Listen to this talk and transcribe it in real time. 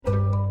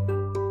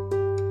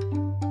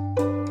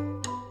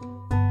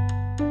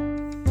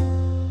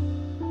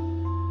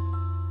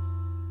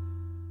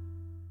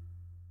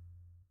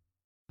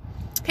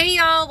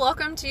y'all,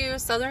 welcome to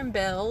Southern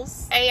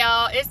Bells. Hey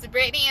y'all, it's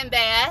Brittany and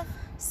Beth.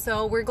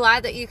 So we're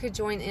glad that you could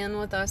join in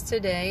with us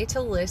today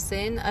to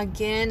listen.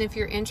 Again, if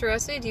you're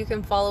interested, you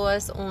can follow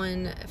us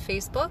on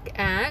Facebook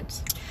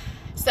at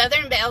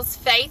Southern Bells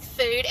Faith,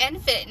 Food,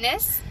 and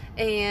Fitness.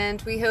 And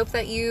we hope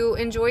that you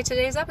enjoy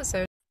today's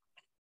episode.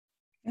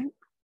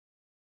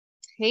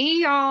 Hey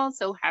y'all,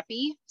 so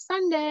happy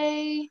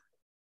Sunday.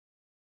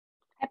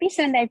 Happy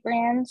Sunday,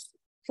 friends.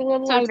 It's a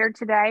little later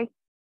today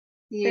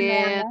than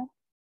Yeah, normal.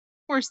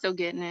 we're still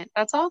getting it.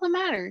 That's all that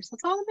matters.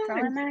 That's all that That's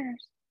all that matters.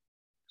 matters.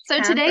 So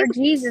Time today's for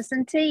Jesus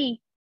and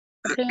tea,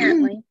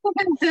 apparently.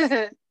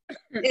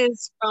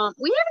 is from,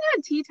 we haven't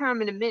had tea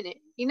time in a minute,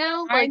 you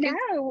know? I Like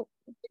know.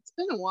 it's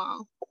been a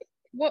while.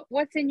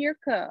 What's in your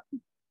cup?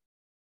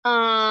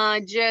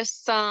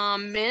 Just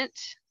some mint.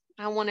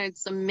 I wanted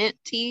some mint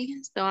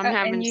tea, so I'm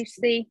having And you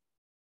some see,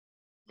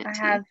 mint I tea.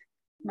 have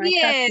my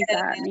Yeah. cup you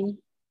got me.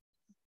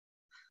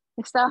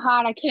 It's so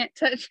hot I can't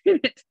touch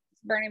it. It's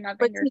burning my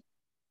But fingers.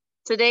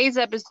 today's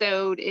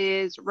episode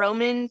is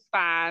Romans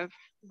 5,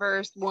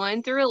 verse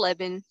 1 through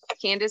 11,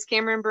 Candace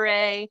Cameron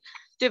Bure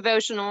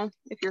devotional.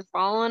 If you're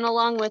following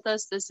along with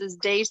us, this is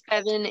day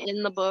 7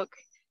 in the book,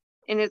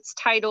 and it's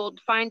titled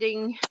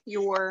Finding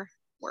Your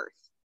Worth.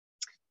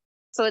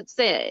 So it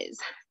says,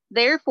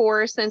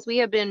 therefore, since we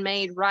have been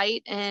made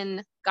right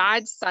in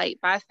God's sight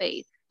by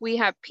faith, we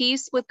have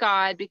peace with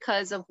God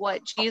because of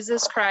what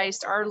Jesus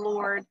Christ, our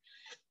Lord,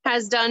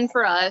 has done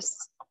for us.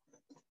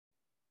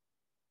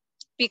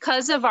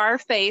 Because of our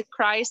faith,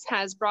 Christ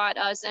has brought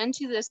us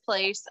into this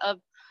place of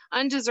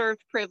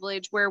undeserved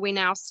privilege where we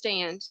now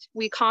stand.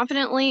 We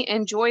confidently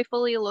and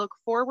joyfully look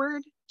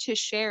forward to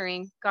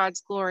sharing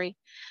God's glory.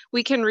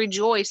 We can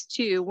rejoice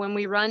too when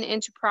we run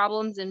into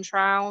problems and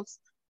trials,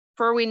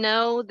 for we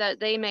know that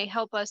they may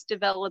help us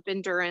develop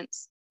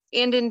endurance.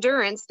 And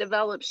endurance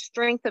develops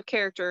strength of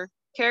character.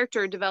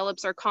 Character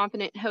develops our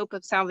confident hope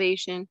of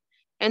salvation.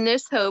 And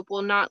this hope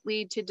will not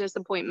lead to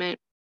disappointment.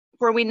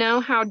 For we know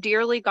how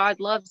dearly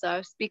God loves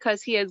us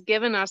because he has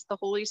given us the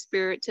Holy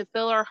Spirit to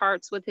fill our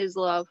hearts with his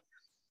love.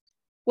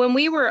 When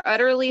we were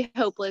utterly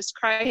hopeless,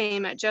 Christ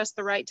came at just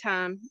the right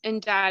time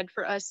and died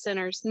for us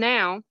sinners.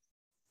 Now,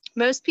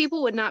 most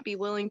people would not be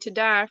willing to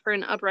die for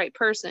an upright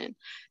person,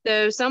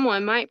 though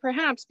someone might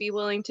perhaps be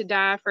willing to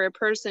die for a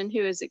person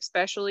who is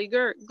especially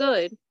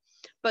good.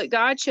 But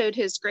God showed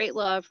his great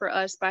love for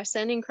us by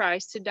sending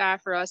Christ to die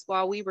for us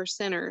while we were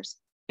sinners.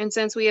 And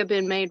since we have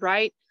been made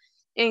right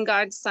in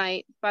God's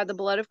sight by the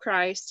blood of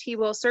Christ, he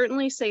will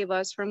certainly save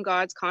us from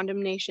God's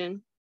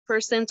condemnation.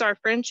 For since our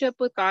friendship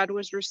with God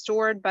was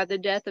restored by the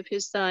death of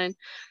his Son,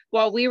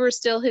 while we were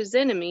still his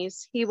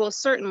enemies, he will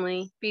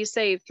certainly be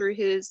saved through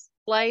his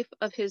life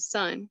of his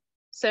Son.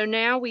 So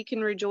now we can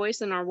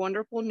rejoice in our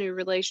wonderful new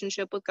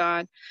relationship with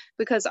God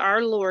because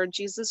our Lord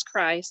Jesus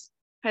Christ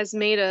has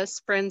made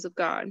us friends of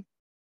God.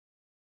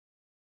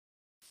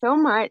 So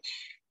much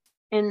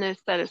in this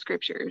set of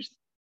scriptures.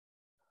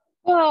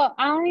 Well,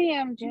 I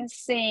am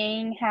just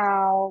seeing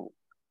how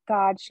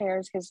God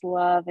shares his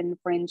love and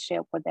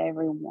friendship with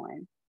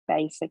everyone,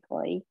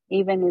 basically,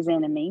 even his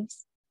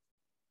enemies.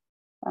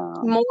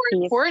 More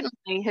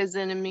importantly, his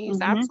enemies.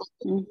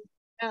 Absolutely.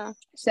 Yeah.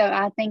 So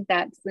I think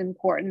that's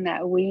important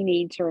that we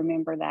need to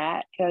remember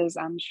that, because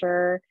I'm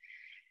sure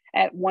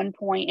at one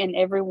point in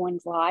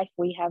everyone's life,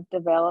 we have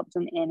developed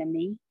an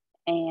enemy.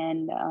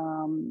 And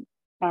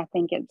I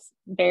think it's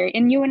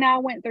and you and I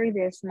went through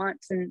this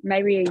months and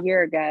maybe a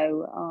year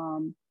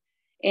ago,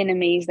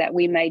 enemies that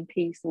we made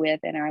peace with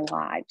in our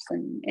lives.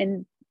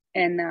 And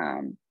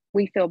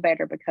we feel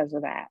better because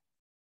of that.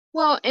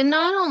 Well, and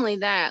not only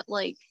that,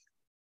 like,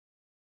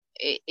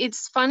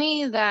 it's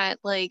funny that,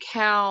 like,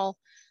 how,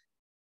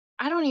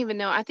 I don't even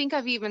know. I think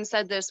I've even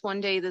said this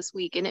one day this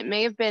week, and it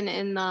may have been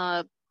in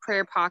the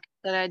prayer pocket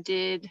that I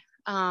did,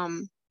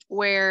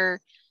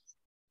 where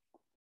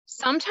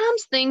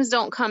sometimes things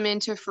don't come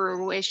into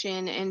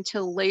fruition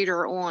until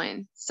later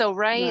on. So,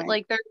 right.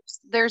 Like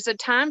there's a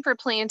time for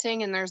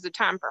planting and there's a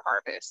time for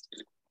harvest.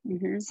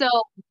 Mm-hmm. So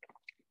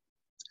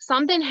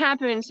something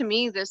happened to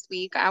me this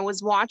week. I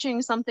was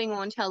watching something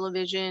on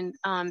television.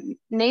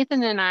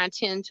 Nathan and I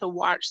tend to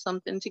watch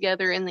something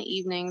together in the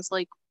evenings,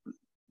 like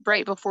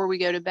right before we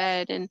go to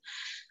bed. And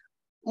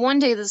one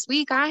day this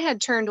week, I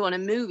had turned on a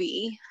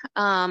movie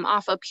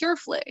off of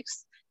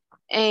PureFlix,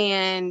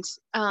 and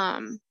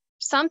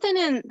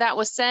something that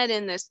was said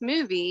in this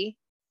movie,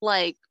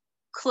 like,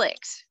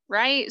 clicked,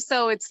 right?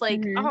 So it's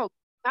like, oh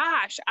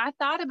gosh, I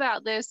thought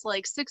about this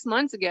like 6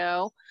 months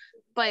ago,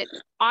 but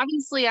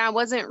obviously I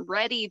wasn't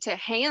ready to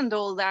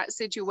handle that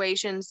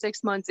situation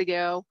 6 months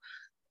ago.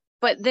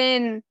 But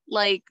then,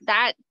 like,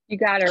 that, you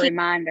got a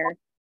reminder.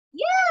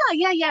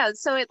 Yeah.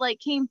 So it like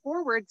came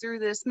forward through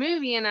this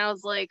movie, and I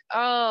was like,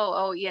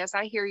 oh yes,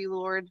 I hear you,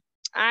 Lord.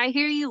 I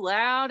hear you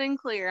loud and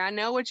clear. I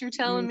know what you're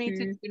telling me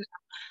to do now.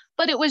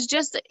 But it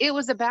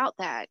was about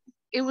that.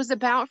 It was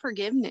about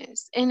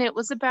forgiveness. And it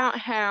was about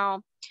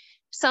how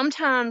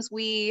sometimes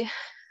we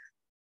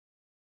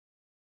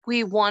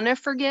want to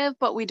forgive,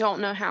 but we don't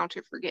know how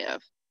to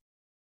forgive.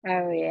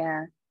 Oh,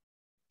 yeah.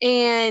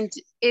 And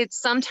it's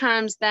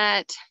sometimes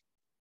that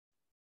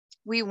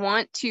we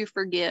want to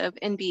forgive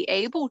and be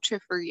able to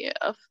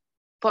forgive,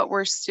 but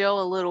we're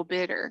still a little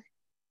bitter,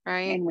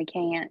 right? And we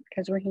can't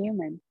because we're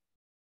human.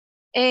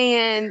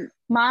 And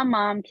my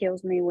mom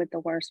kills me with the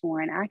worst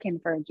one. I can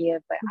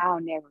forgive, but I'll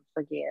never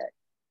forget.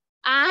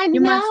 I You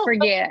know. must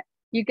forget.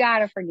 You got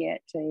to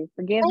forget too.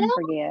 Forgive and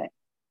forget.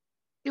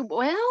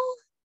 Well,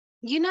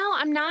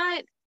 I'm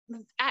not.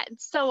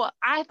 So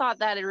I thought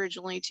that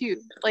originally too.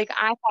 Like,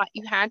 I thought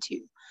you had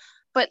to.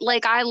 But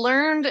like, I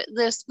learned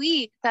this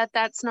week that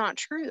that's not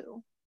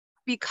true,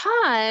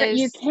 because. But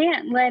you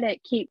can't let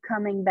it keep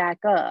coming back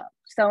up.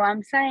 So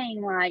I'm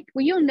saying, like,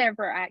 well, you'll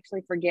never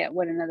actually forget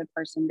what another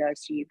person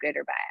does to you, good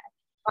or bad.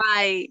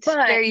 Right.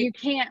 But you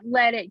can't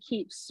let it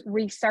keep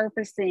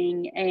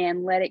resurfacing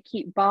and let it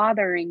keep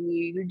bothering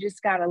you. You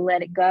just got to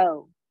let it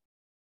go.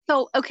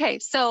 So, okay.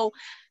 So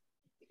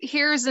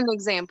here's an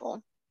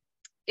example.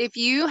 If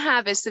you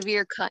have a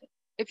severe cut,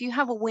 if you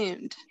have a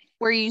wound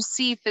where you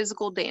see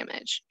physical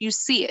damage, you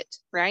see it,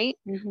 right?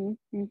 Mm-hmm,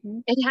 mm-hmm.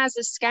 It has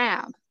a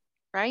scab,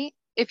 right?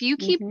 If you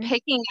keep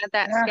picking at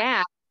that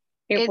scab,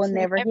 it will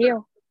never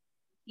heal.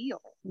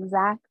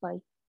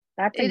 Exactly.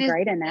 That's a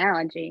great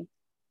analogy.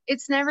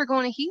 It's never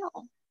going to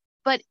heal.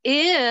 But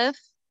if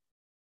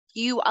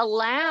you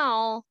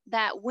allow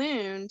that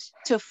wound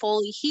to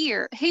fully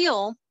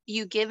heal,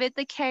 you give it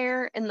the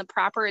care and the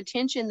proper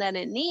attention that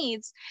it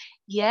needs,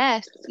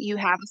 yes, you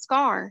have a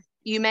scar.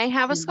 You may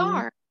have a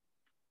scar.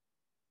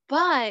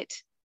 But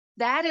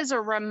that is a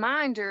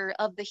reminder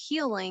of the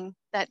healing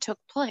that took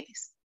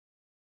place.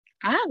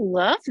 I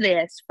love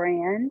this,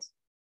 friend.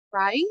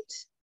 Right?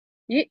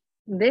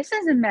 This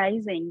is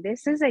amazing.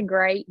 This is a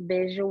great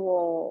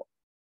visual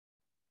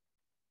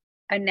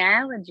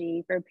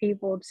analogy for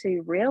people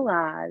to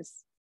realize.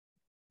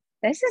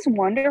 This is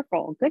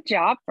wonderful. Good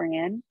job,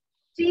 friend.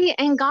 See,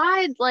 and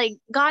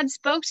God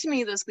spoke to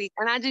me this week,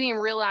 and I didn't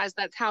even realize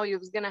that's how he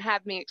was going to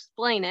have me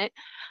explain it.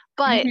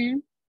 But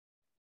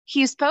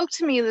he spoke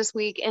to me this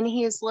week, and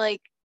he's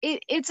like,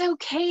 it's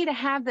okay to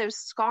have those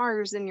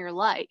scars in your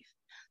life.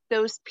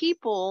 Those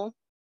people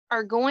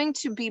are going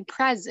to be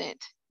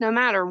present no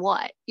matter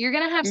what. You're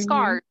going to have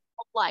scars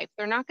of life.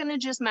 They're not going to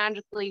just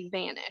magically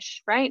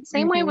vanish, right?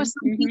 Same way with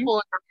some people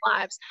in our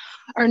lives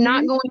are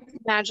not going to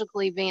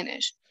magically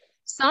vanish.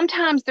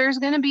 Sometimes there's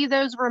going to be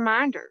those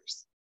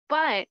reminders.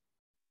 But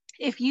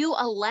if you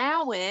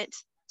allow it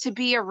to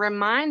be a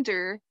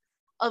reminder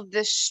of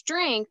the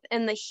strength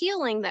and the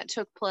healing that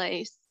took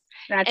place,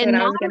 that's what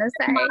I was going to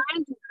say,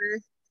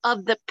 reminder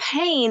of the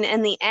pain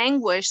and the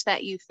anguish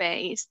that you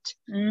faced,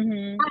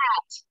 that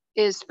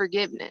is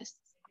forgiveness.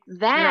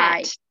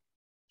 That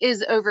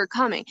is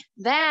overcoming.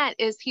 That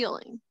is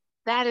healing.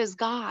 That is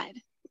God.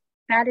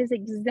 That is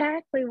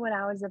exactly what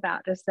I was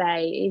about to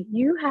say. If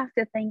you have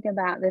to think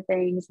about the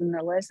things and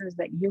the lessons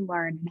that you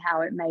learned and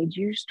how it made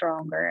you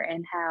stronger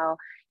and how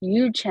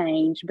you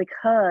changed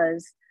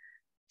because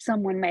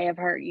someone may have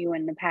hurt you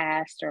in the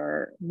past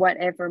or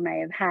whatever may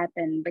have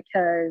happened,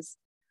 because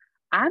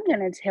I'm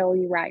going to tell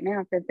you right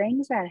now, if the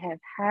things that have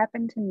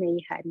happened to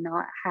me had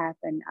not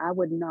happened, I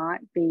would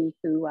not be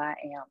who I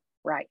am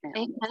right now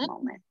in this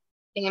moment.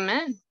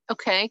 Amen.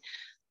 Okay.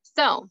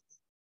 So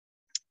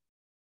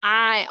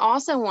I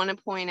also want to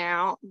point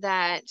out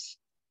that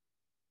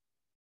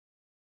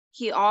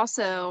he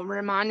also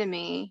reminded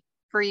me,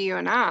 for you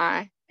and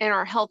I, in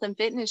our health and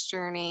fitness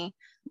journey,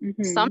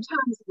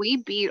 sometimes we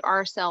beat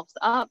ourselves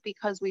up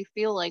because we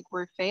feel like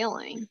we're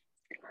failing.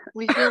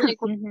 We feel like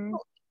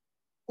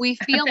we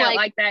feel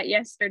like that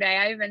yesterday.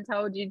 I even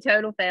told you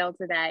total fail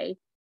today.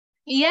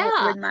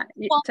 Yeah. With my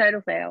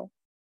total fail.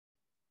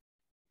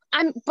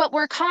 But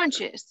we're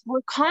conscious.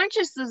 We're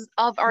conscious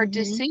of our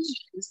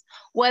decisions,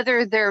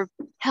 whether they're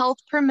health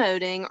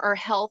promoting or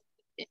health,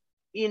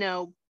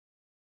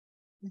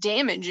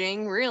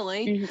 damaging,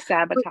 really.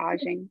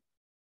 Sabotaging.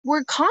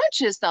 We're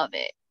conscious of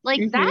it.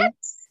 Like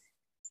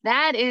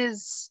that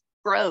is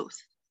growth.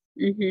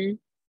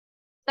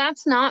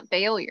 That's not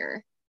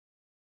failure.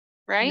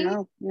 Right?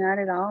 No, not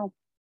at all.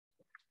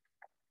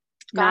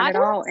 Not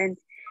at all. And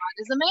God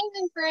is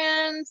amazing,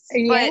 friends.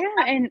 Yeah,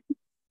 and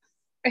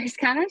it's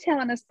kind of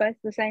telling us both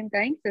the same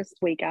things this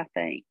week, I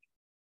think.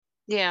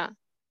 Yeah.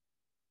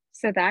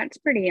 So that's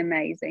pretty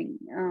amazing.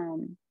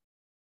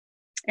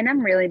 And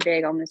I'm really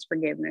big on this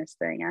forgiveness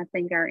thing. I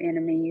think our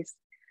enemies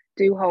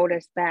do hold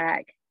us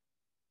back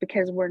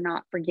because we're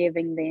not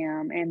forgiving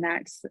them, and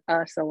that's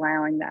us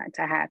allowing that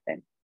to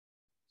happen.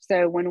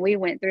 So when we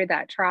went through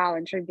that trial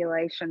and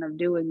tribulation of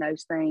doing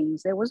those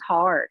things, it was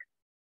hard.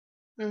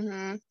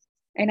 And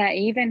I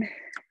even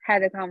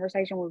had a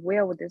conversation with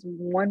Will with this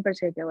one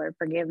particular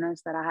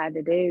forgiveness that I had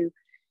to do.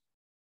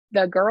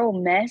 The girl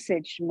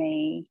messaged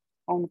me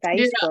on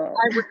Facebook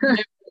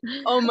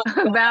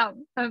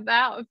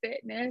about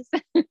fitness.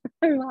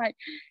 I'm like,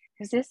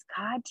 is this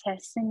God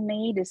testing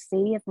me to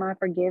see if my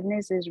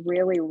forgiveness is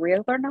really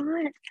real or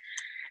not?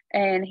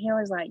 And he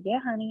was like, yeah,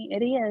 honey,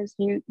 it is.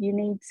 You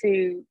need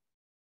to,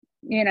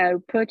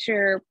 put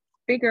your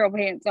big girl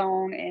pants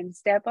on and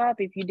step up.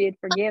 If you did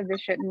forgive, this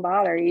shouldn't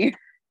bother you.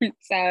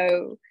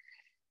 So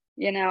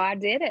I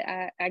did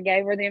it. I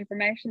gave her the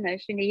information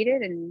that she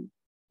needed and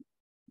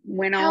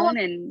went How on.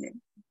 And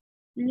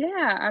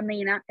yeah, I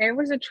mean, it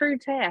was a true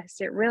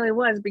test. It really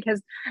was,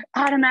 because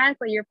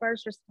automatically your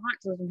first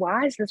response was,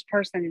 why is this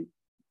person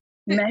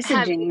have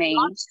messaging you me?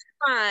 lost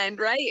your mind,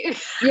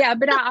 right? Yeah,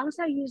 but I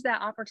also used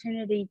that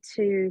opportunity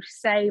to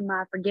say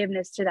my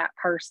forgiveness to that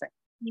person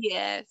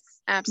Yes,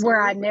 where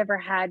I absolutely. never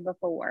had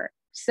before.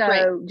 So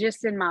Right.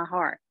 just in my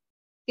heart,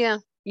 Yeah.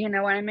 you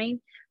know what I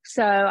mean?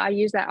 So I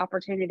used that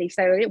opportunity.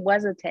 So it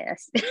was a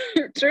test.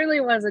 It truly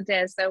was a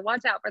test. So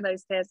watch out for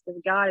those tests,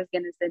 because God is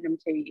going to send them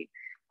to you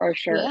for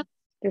sure, Yeah.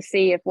 to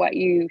see if what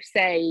you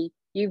say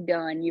you've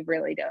done, you've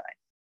really done.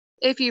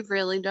 If you've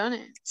really done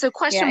it. So Yeah.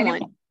 question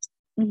one,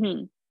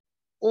 Mm-hmm.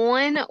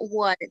 on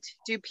what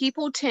do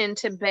people tend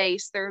to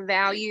base their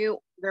value,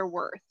 their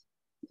worth?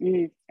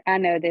 I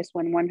know this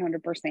one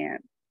 100%.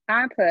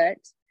 I put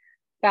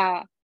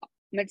by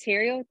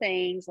material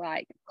things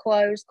like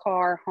clothes,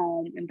 car,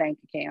 home, and bank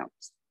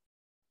accounts.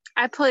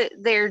 I put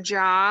their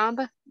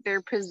job,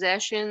 their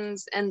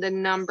possessions, and the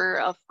number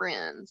of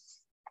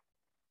friends.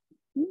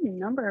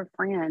 Number of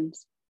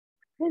friends.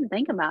 I didn't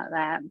think about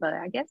that, but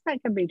I guess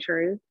that could be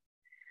true.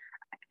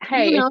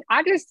 Hey, if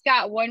I just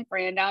got one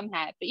friend, I'm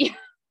happy.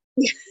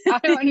 I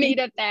don't need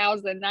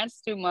 1,000.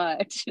 That's too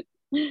much.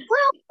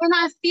 Well, and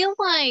I feel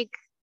like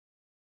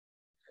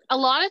a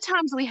lot of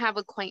times we have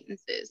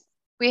acquaintances.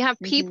 We have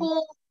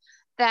people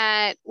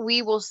that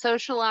we will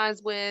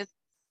socialize with.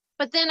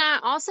 But then I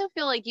also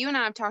feel like you and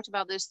I have talked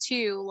about this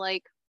too.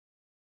 Like,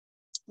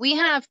 we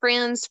have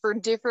friends for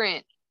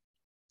different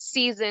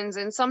seasons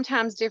and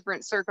sometimes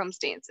different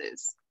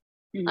circumstances.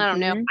 I don't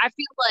know. I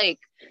feel like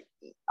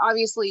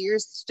obviously you're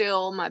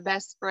still my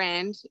best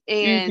friend,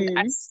 and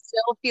I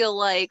still feel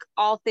like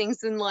all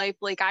things in life,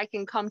 like I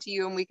can come to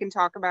you and we can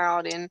talk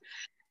about, and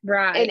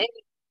Right.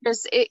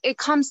 it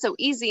comes so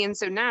easy and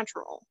so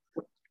natural.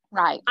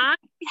 Right. I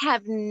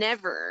have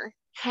never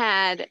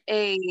had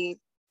a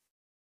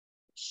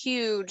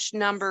huge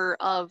number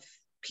of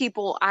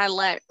people I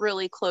let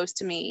really close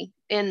to me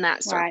in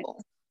that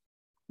circle.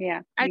 Right.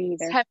 Yeah, I me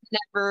just either. have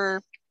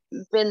never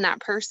been that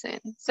person.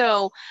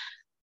 So,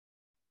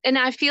 and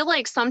I feel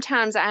like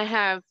sometimes I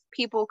have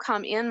people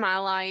come in my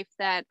life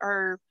that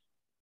are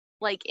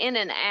like in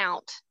and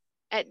out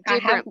at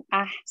different.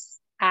 I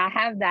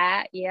have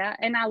that, yeah,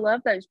 and I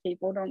love those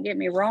people. Don't get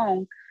me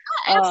wrong.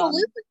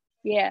 Absolutely.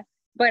 Yeah,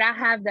 but I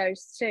have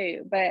those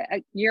too. But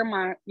you're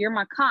my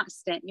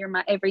constant. You're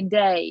my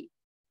everyday.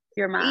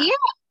 You're my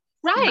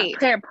right.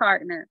 prayer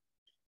partner.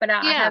 But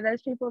I Yeah. have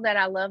those people that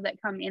I love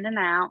that come in and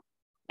out.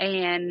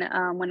 And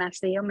when I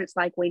see them, it's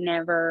like we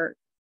never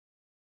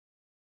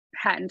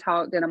hadn't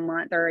talked in a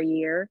month or a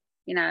year,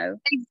 Exactly.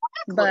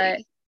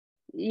 But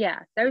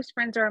yeah, those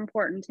friends are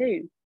important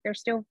too. They're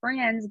still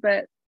friends,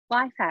 but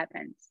life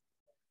happens.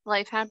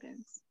 Life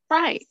happens.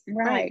 Right.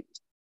 Right.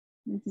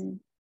 So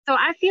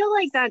I feel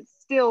like that's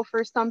still,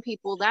 for some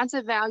people, that's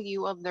a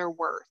value of their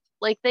worth.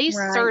 Like they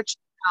search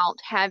out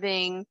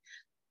having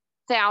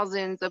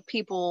thousands of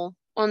people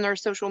on their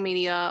social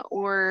media,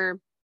 or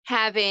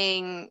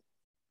having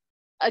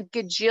a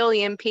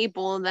gajillion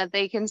people that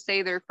they can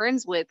say they're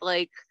friends with.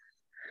 Like,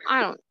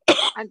 I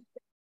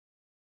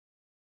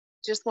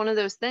just one of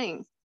those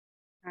things.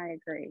 I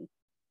agree.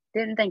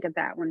 Didn't think of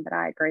that one, but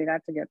I agree.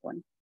 That's a good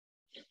one.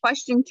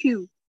 Question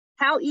 2.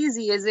 How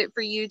easy is it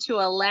for you to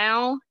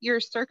allow your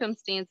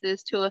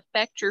circumstances to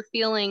affect your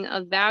feeling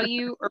of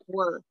value or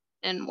worth,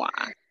 and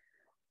why?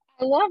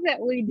 I love that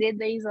we did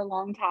these a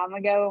long time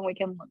ago and we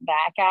can look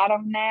back at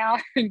them now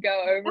and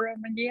go over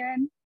them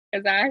again.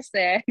 As I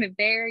said,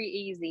 very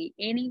easy.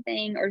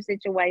 Anything or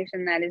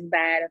situation that is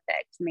bad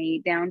affects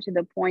me, down to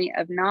the point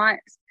of not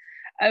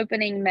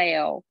opening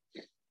mail.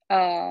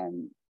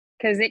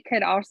 Because it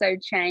could also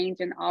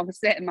change and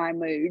offset my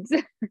moods,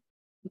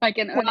 like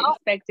an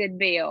unexpected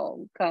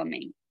bill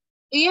coming.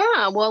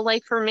 Yeah, well,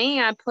 like for me,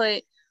 I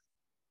put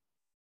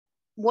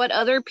what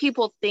other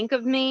people think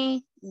of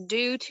me,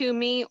 do to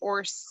me,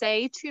 or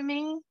say to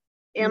me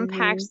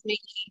impacts me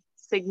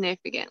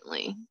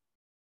significantly.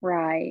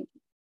 Right.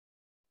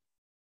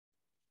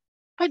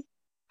 But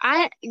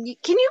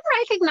can you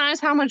recognize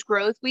how much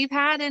growth we've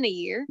had in a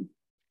year?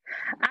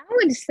 I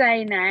would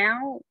say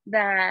now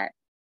that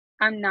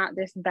I'm not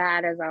this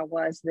bad as I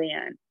was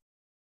then.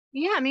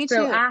 Yeah, me too.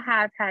 So I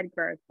have had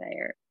growth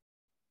there.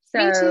 So,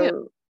 me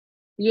too.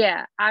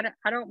 Yeah, I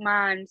don't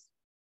mind.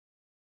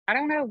 I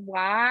don't know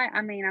why.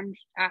 I mean,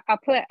 I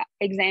put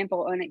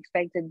example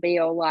unexpected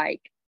bill,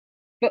 like,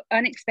 but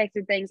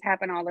unexpected things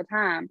happen all the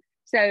time.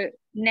 So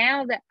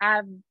now that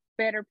I've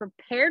better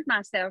prepared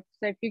myself,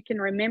 so if you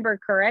can remember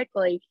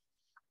correctly,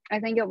 I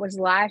think it was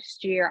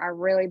last year, I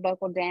really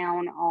buckled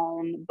down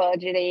on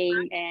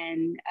budgeting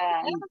and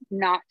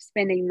not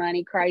spending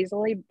money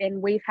crazily.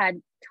 And we've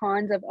had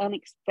tons of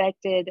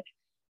unexpected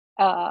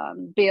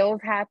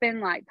bills happen,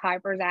 like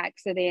Piper's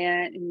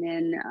accident. And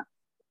then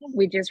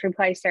we just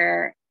replaced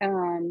our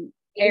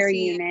air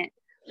unit.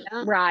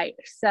 Yeah. Right.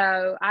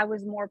 So I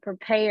was more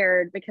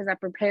prepared because I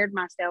prepared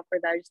myself for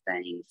those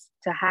things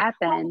to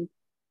happen.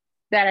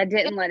 that I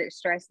didn't let it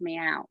stress me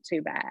out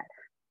too bad.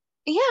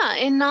 Yeah.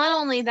 And not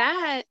only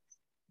that,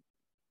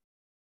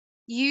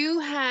 you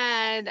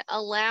had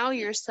allow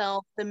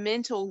yourself the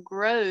mental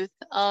growth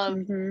of,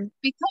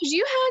 because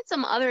you had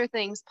some other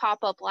things pop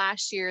up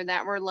last year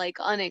that were like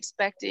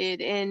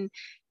unexpected, and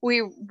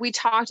we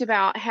talked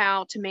about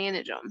how to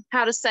manage them,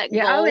 how to set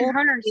Yeah. Oh, and goals.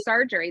 Hunter's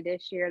surgery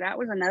this year, that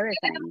was another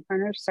thing.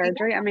 Hunter's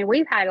surgery. I mean,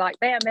 we've had like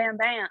bam, bam,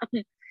 bam,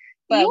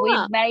 but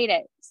we've made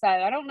it. So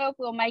I don't know if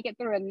we'll make it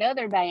through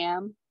another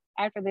bam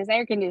after this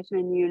air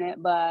conditioning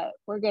unit, but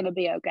we're going to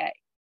be okay.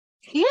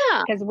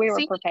 Yeah. Because we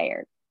were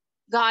prepared.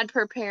 God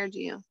prepared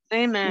you.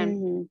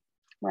 Amen.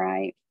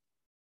 Right.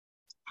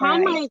 How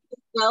might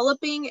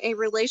developing a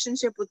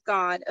relationship with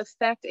God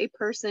affect a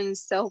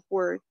person's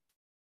self-worth?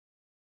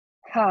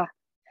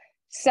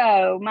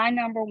 So my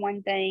number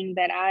one thing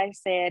that I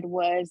said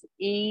was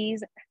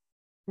ease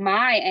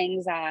my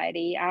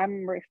anxiety.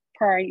 I'm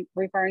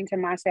referring to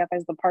myself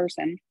as the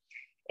person.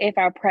 If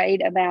I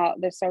prayed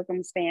about the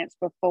circumstance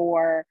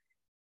before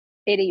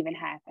it even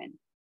happened.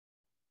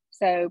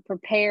 So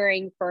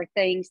preparing for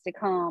things to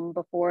come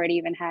before it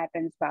even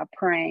happens by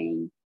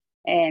praying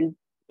and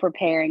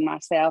preparing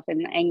myself,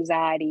 and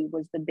anxiety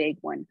was the big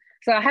one.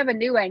 So I have a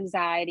new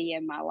anxiety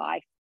in my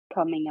life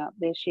coming up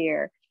this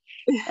year,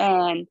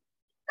 and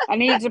I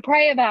need to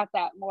pray about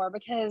that more,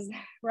 because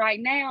right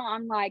now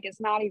I'm like,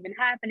 it's not even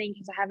happening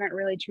because I haven't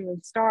really truly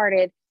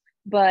started,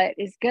 but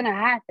it's going to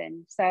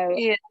happen. So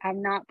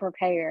I'm not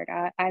prepared.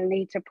 I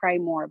need to pray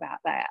more about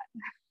that.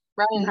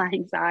 Right. My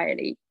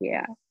anxiety.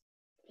 Yeah.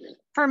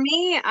 For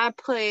me, I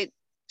put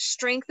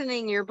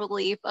strengthening your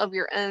belief of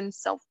your own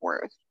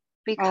self-worth,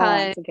 because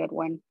that's a good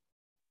one.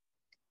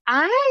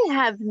 I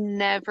have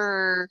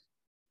never,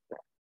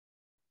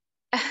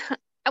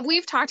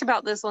 we've talked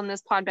about this on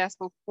this podcast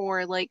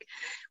before, like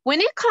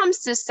when it comes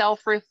to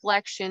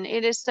self-reflection,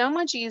 it is so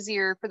much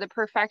easier for the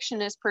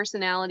perfectionist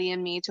personality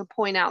in me to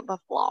point out the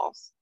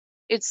flaws.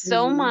 It's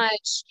so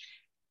much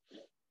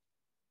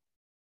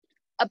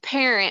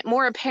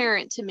more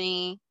apparent to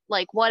me,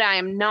 like what I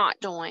am not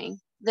doing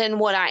than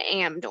what I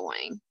am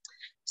doing.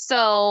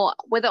 So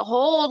with a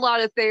whole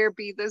lot of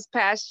therapy this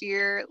past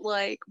year,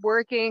 like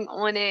working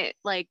on it,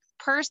 like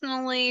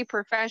personally,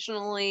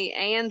 professionally,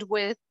 and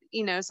with,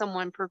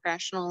 someone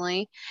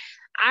professionally,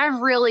 I've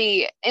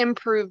really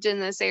improved in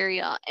this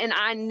area. And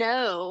I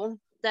know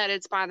that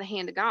it's by the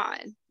hand of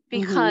God,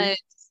 because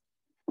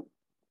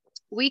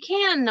we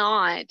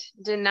cannot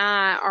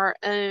deny our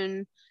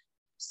own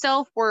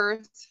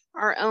self-worth,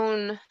 our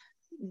own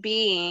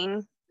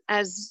being,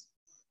 as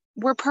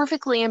we're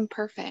perfectly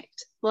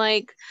imperfect.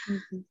 Like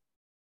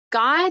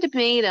God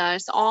made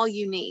us all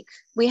unique.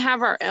 We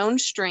have our own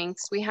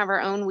strengths. We have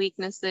our own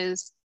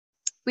weaknesses.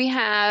 We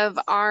have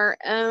our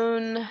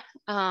own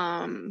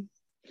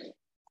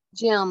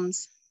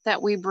gems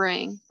that we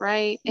bring,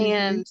 right?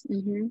 And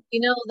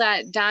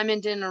that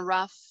diamond in a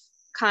rough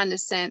kind of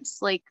sense,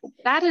 like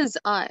that is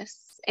us.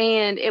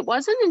 And it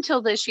wasn't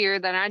until this year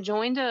that I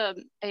joined a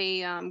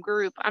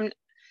group. I'm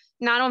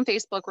not on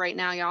Facebook right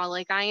now, y'all.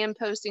 Like I am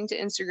posting to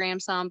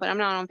Instagram some, but I'm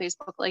not on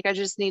Facebook. Like I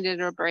just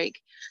needed a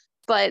break.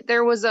 But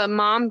there was a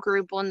mom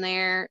group on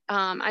there.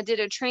 I did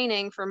a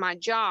training for my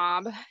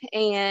job,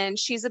 and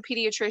she's a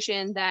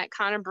pediatrician that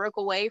kind of broke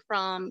away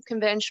from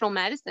conventional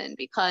medicine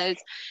because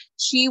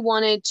she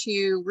wanted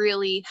to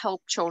really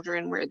help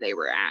children where they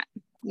were at,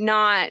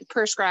 not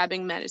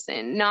prescribing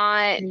medicine,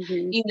 not,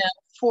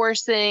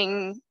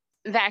 forcing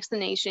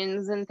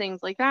vaccinations and things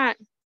like that.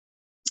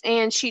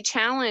 And she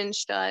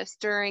challenged us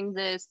during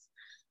this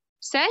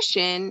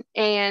session,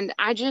 and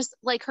I just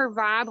like, her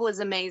vibe was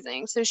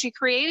amazing. So she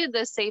created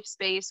this safe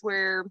space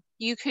where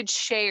you could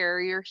share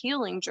your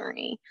healing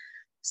journey.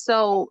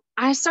 So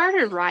I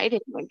started writing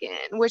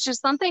again, which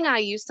is something I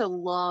used to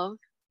love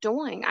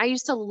doing. I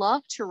used to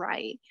love to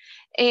write,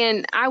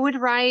 and I would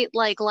write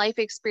like life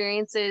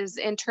experiences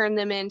and turn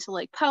them into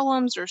like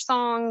poems or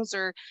songs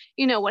or,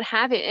 what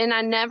have it. And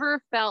I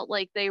never felt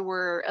like they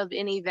were of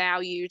any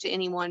value to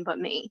anyone but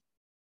me.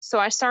 So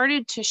I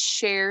started to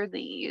share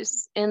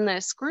these in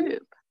this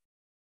group,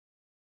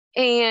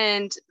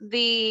 and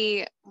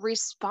the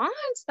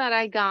response that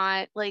I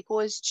got, like,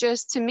 was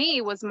just, to me,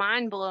 was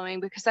mind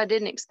blowing, because I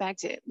didn't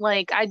expect it.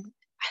 Like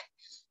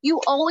you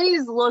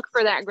always look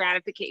for that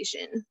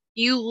gratification.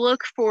 You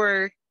look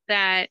for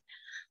that,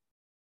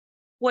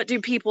 what do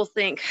people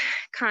think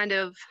kind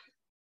of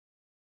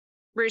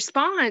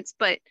response,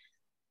 but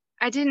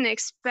I didn't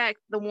expect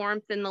the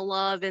warmth and the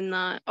love and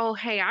the, oh,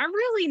 hey, I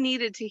really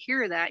needed to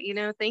hear that,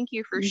 thank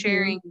you for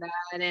sharing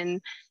that.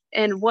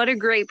 And what a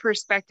great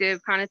perspective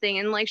kind of thing.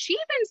 And like, she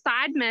even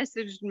side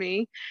messaged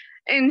me,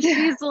 and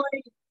she's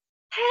like,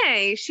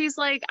 hey, she's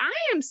like, I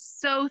am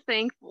so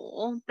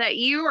thankful that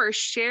you are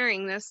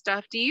sharing this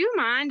stuff. Do you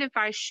mind if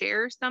I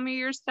share some of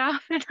your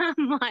stuff? And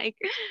I'm like,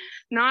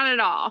 not at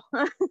all.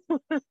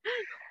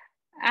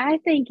 I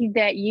think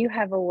that you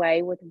have a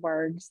way with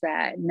words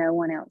that no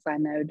one else I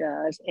know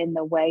does. And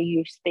the way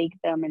you speak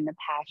them and the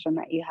passion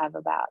that you have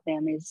about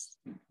them is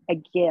a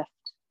gift,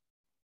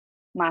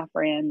 my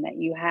friend, that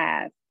you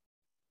have.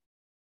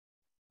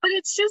 But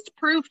it's just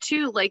proof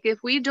too. Like if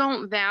we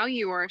don't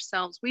value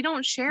ourselves, we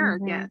don't share our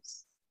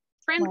gifts.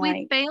 Friend,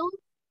 Right.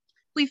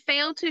 we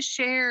fail to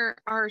share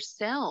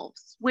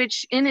ourselves,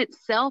 which in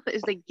itself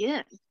is a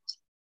gift.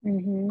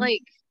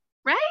 Like,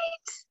 right?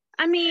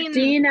 I mean,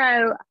 do you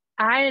know,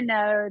 I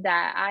know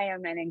that I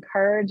am an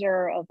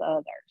encourager of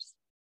others,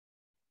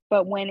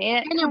 but when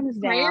it And a comes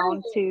prayer.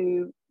 down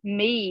to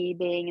me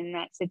being in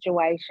that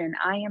situation,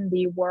 I am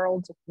the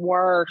world's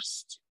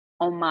worst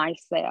on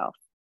myself.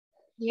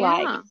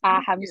 Like, yeah, I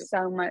me have too.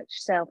 so much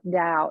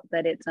self-doubt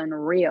that it's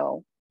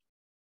unreal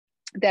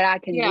that I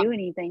can Yeah. do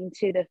anything,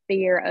 to the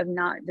fear of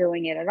not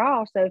doing it at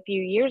all. So a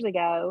few years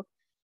ago,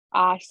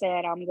 I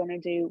said, I'm going to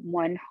do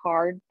one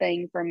hard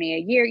thing for me a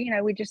year. You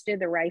know, we just did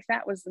the race.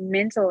 That was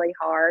mentally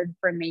hard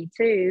for me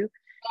too.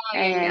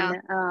 Yeah.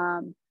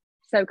 And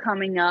so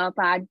coming up,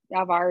 I've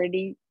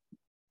already,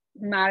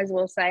 might as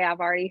well say,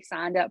 I've already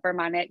signed up for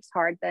my next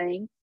hard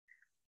thing.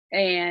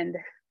 And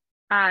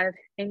I've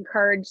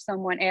encouraged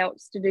someone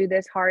else to do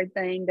this hard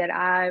thing that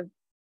I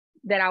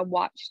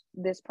watched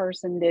this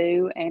person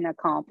do and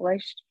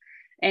accomplished,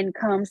 and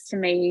comes to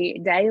me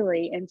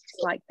daily and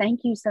just like, thank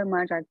you so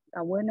much.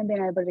 I wouldn't have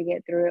been able to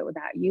get through it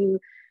without you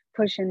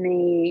pushing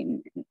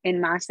me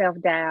in my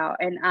self-doubt.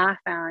 And I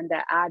found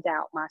that I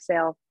doubt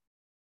myself.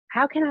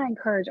 How can I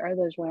encourage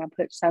others when I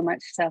put so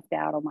much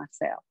self-doubt on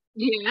myself?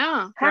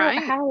 Yeah.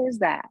 Right. How is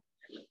that?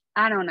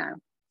 I don't know.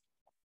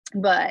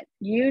 But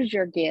use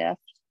your gift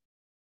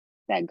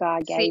that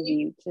God gave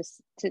you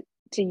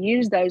to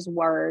use those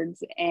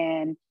words,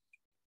 and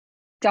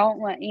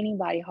don't let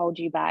anybody hold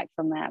you back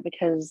from that,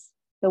 because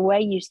the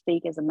way you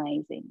speak is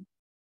amazing.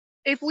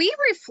 If we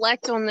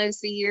reflect on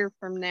this a year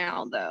from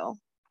now, though,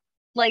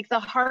 like the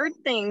hard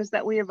things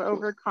that we have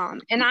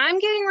overcome, and I'm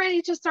getting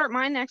ready to start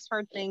my next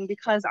hard thing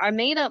because I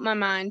made up my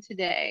mind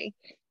today.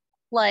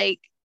 Like,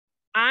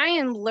 I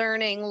am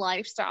learning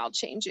lifestyle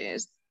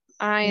changes.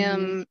 I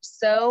am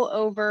so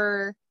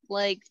over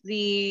like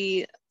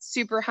the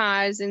super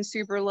highs and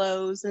super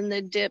lows and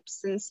the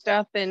dips and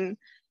stuff. And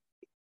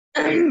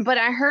but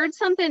I heard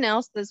something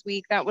else this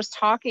week that was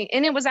talking,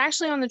 and it was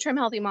actually on the Trim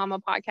Healthy Mama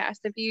podcast.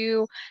 If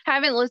you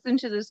haven't listened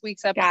to this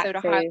week's episode, I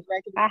highly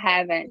recommend. I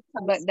haven't,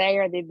 but they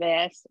are the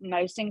best,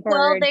 most encouraging.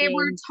 Well, they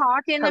were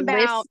talking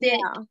about, yeah,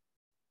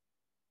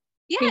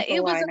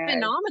 it was a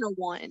phenomenal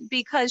one,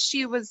 because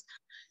she was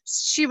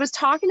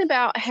talking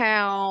about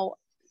how,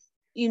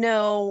 you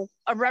know,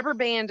 a rubber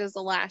band is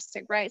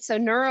elastic, right? So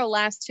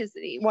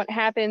neuroelasticity, what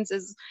happens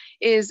is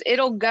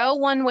it'll go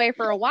one way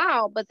for a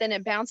while, but then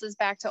it bounces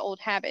back to old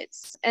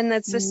habits. And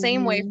that's the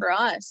same way for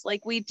us.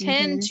 Like, we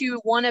tend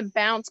to want to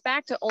bounce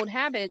back to old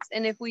habits.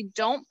 And if we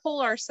don't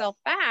pull ourselves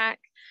back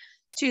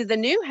to the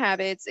new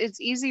habits,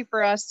 it's easy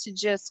for us to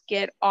just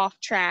get off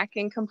track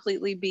and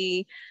completely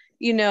be,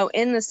 you know,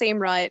 in the same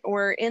rut,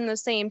 or in the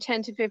same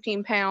 10 to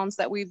 15 pounds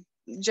that we've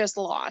just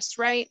lost,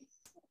 right?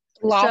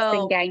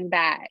 And gained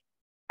back.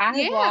 I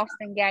have lost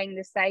and gained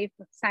the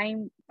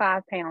same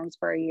 5 pounds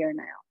for a year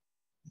now.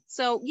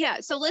 So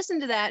listen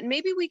to that.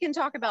 Maybe we can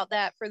talk about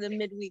that for the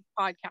midweek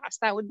podcast.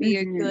 That would be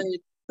a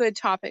good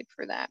topic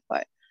for that.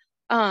 But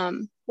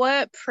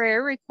what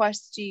prayer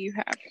requests do you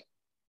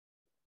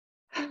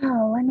have?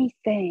 Oh, let me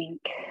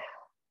think.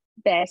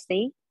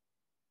 Bessie.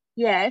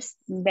 Yes.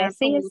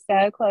 Bessie is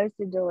so close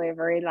to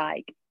delivery.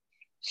 Like,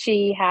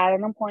 she had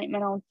an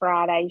appointment on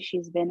Friday.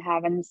 She's been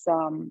having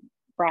some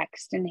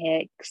Braxton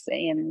Hicks,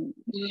 and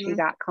she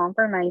got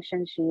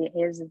confirmation she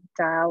is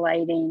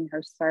dilating.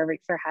 Her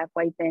cervix are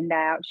halfway thinned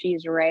out.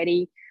 She's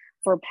ready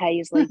for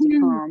Paisley to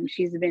come.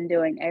 She's been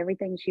doing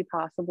everything she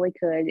possibly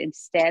could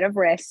instead of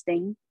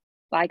resting,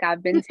 like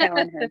I've been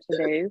telling her to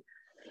do.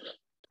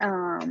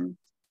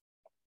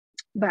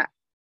 But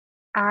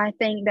I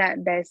think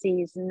that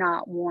Bessie's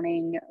not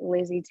wanting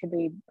Paisley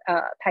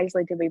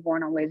to be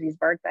born on Lizzie's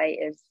birthday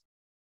is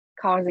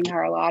causing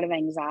her a lot of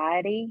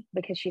anxiety,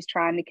 because she's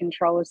trying to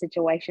control a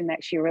situation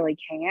that she really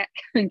can't,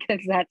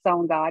 because that's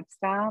on God's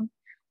time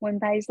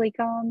when Paisley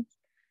comes.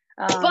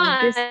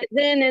 But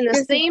then in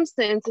the same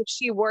sense, if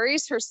she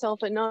worries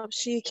herself enough,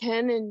 she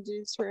can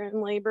induce her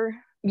in labor.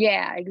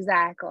 Yeah,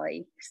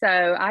 exactly.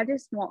 So I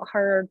just want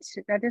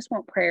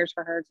prayers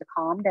for her to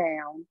calm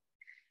down,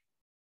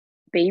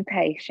 be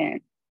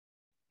patient,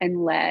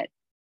 and let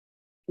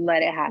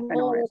it happen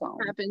on its own.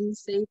 Happen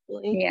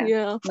safely.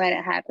 Yeah. Let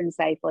it happen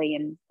safely,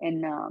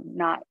 and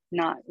not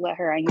let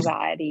her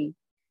anxiety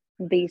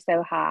be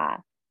so high.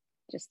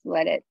 Just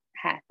let it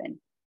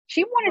happen.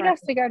 She wanted us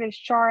to go to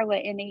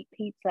Charlotte and eat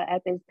pizza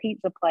at this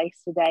pizza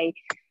place today,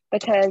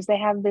 because they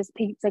have this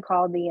pizza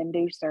called the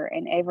Inducer,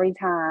 and every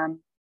time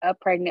a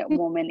pregnant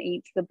woman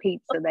eats the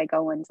pizza, they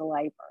go into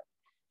labor.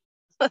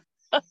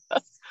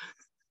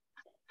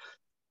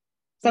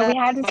 So we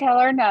had to tell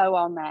her no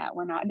on that.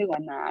 We're not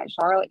doing that.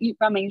 Charlotte,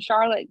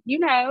 you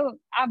know,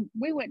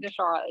 we went to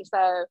Charlotte,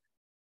 so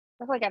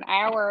it's like an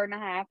hour and a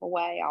half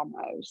away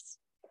almost.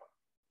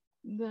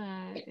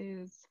 That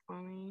is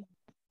funny.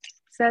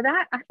 So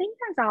that, I think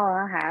that's all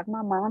I have.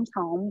 My mom's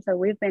home, so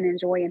we've been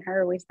enjoying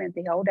her. We spent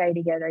the whole day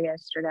together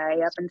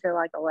yesterday up until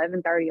like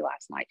 11:30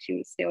 last night. She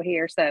was still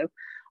here. So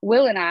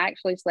Will and I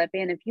actually slept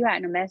in. If you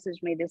hadn't have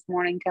messaged me this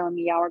morning telling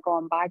me y'all were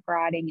going bike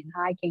riding and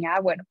hiking, I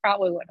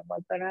probably wouldn't have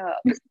woken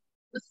up.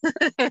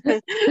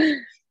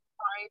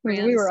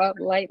 We were up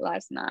late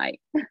last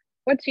night.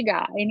 What you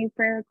got? Any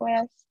prayer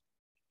requests?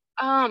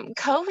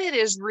 COVID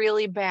is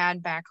really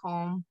bad back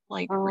home,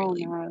 like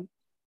really. No.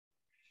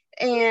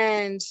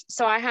 And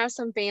so I have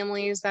some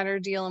families that are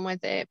dealing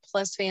with it,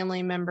 plus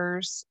family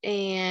members.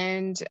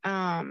 And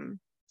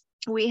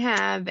we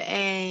have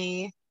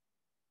a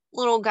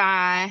little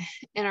guy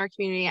in our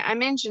community. I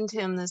mentioned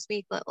him this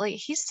week, but like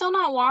he's still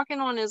not walking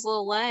on his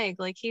little leg,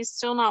 like he's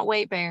still not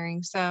weight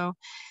bearing. So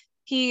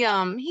he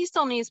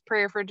still needs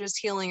prayer for just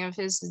healing of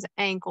his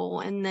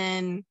ankle. And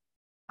then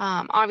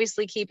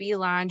obviously keep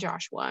Eli and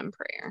Joshua in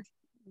prayer.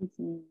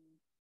 Mm-hmm.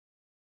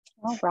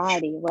 All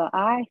righty. Well,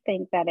 I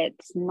think that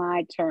it's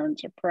my turn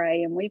to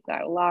pray, and we've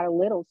got a lot of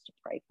littles to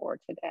pray for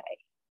today.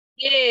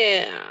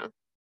 Yeah.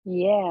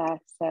 Yeah.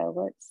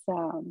 So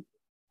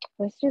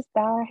let's just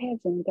bow our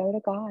heads and go to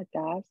God,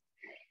 guys.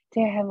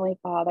 Dear Heavenly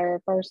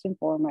Father, first and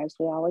foremost,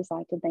 we always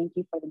like to thank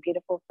you for the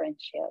beautiful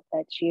friendship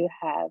that you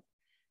have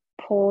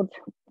pulled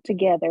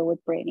together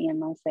with Brittany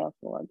and myself,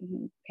 Lord,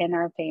 and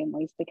our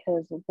families,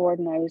 because the Lord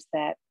knows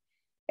that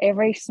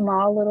every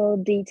small little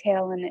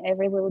detail and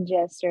every little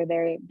gesture,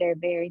 they're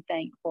very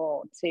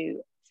thankful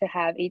to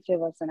have each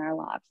of us in our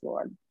lives,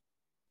 Lord.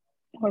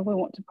 Lord, we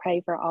want to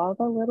pray for all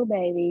the little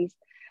babies,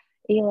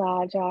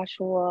 Eli,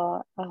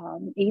 Joshua,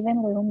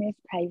 even little Miss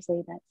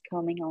Paisley that's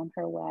coming on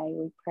her way.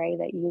 We pray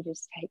that you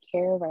just take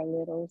care of our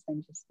littles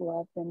and just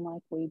love them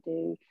like we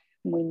do.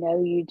 We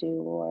know you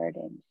do, Lord,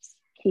 and just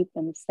keep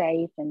them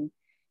safe and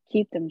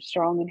keep them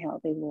strong and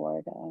healthy,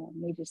 Lord.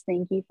 We just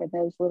thank you for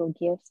those little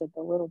gifts of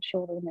the little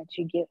children that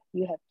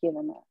you have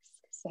given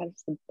us. That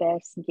is the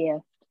best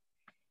gift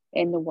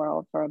in the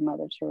world for a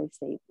mother to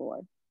receive,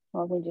 Lord.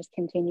 Lord, we just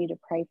continue to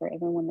pray for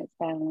everyone that's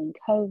battling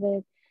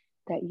COVID,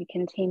 that you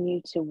continue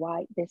to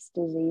wipe this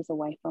disease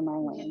away from our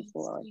lands,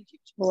 Lord.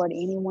 Lord,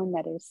 anyone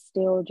that is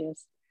still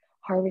just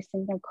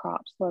harvesting their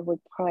crops, Lord, we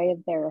pray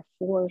that they're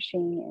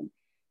flourishing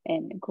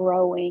and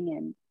growing,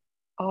 and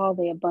all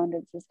the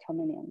abundance is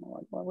coming in,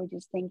 Lord. Lord, we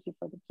just thank you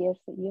for the gifts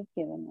that you've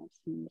given us.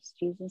 In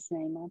Jesus'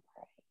 name I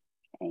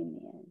pray.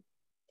 Amen.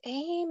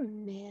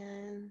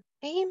 Amen.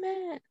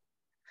 Amen.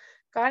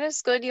 God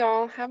is good,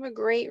 y'all. Have a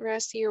great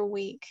rest of your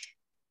week.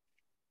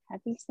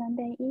 Happy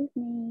Sunday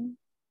evening.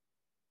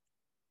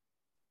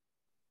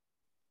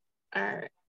 All right.